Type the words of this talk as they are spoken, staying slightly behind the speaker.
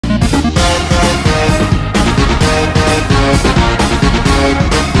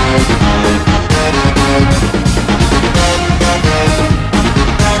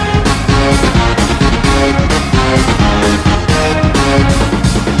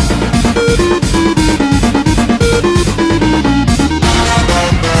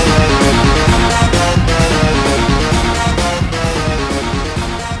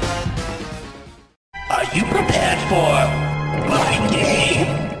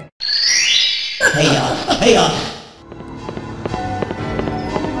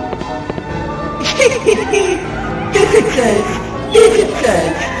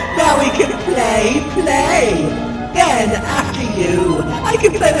Visitors! Now we can play! Then, after you, I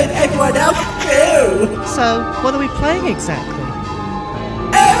can play with everyone else too! So, what are we playing exactly?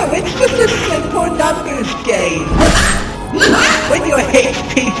 Oh, it's just a simple numbers game! When your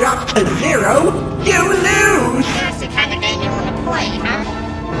HP drops to 0, you lose! That's the kind of game you want to play, huh?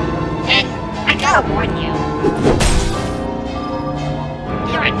 And I gotta warn you.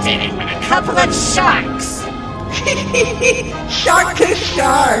 You're dealing with a couple of sharks! Shark to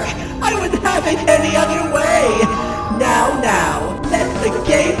shark! I wouldn't have it any other way! Now, let the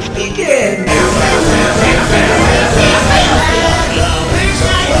games begin!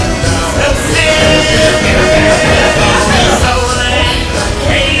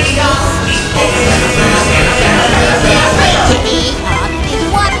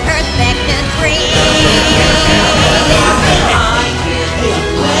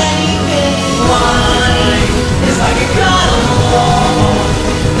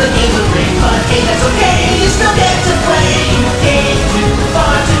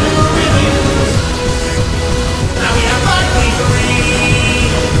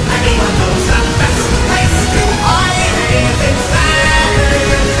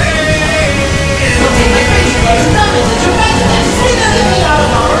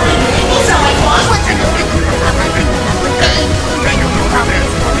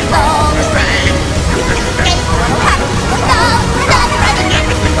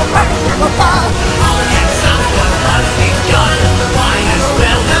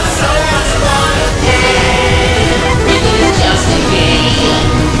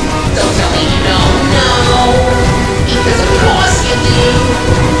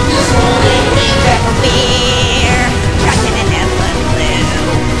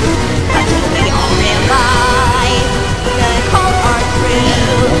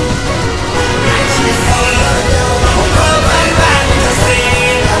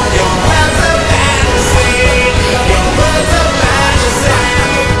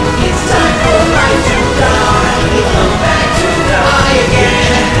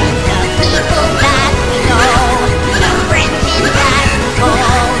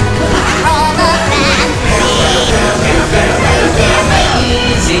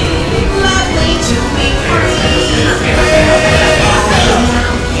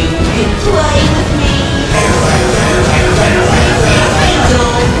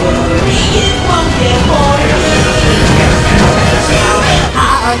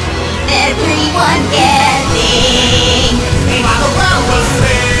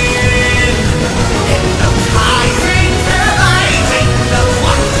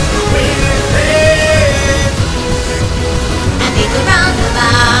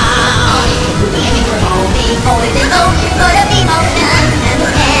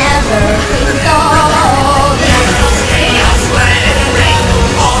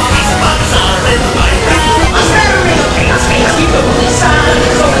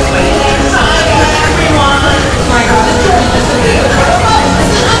 Everyone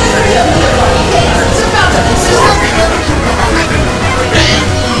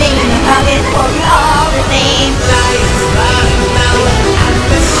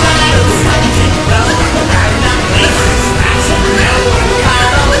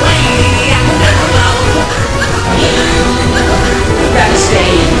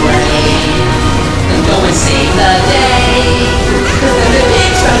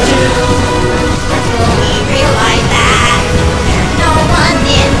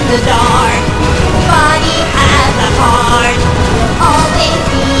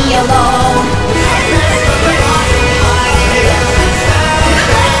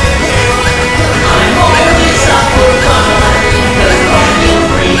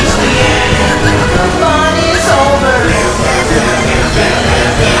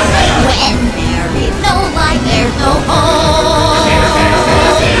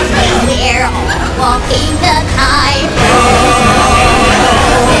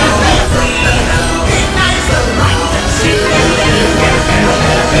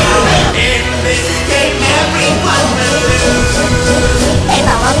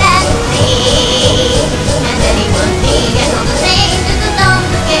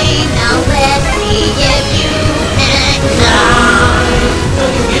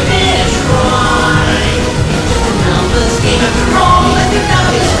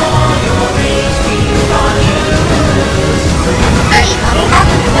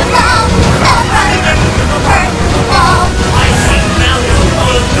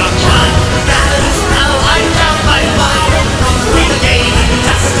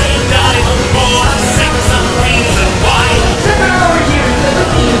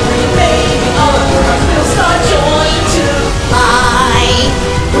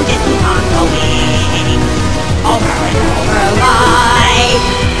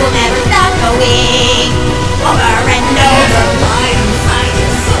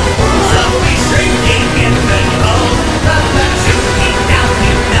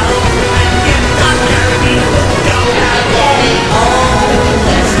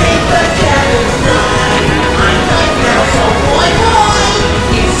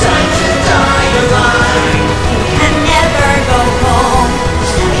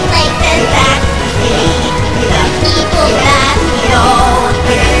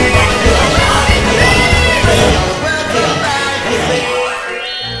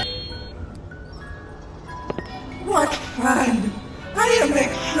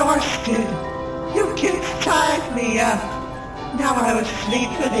sleep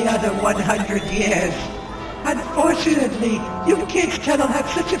for the other 100 years. Unfortunately, you kids cannot have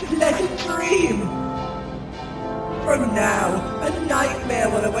such a pleasant dream. From now, a nightmare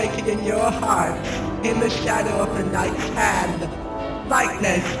will awaken in your hearts, in the shadow of the night's hand.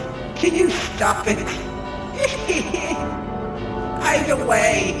 Lightness, can you stop it? Either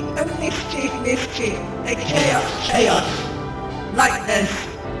way, a mischief, a chaos. Lightness,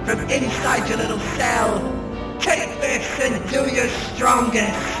 from inside your little cell, take this and do your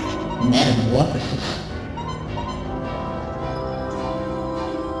strongest. Metamorphosis.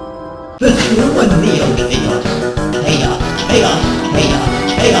 The true and real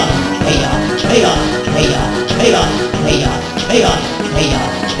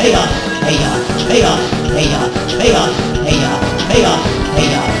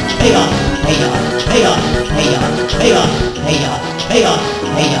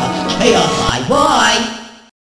chaos. Bye bye.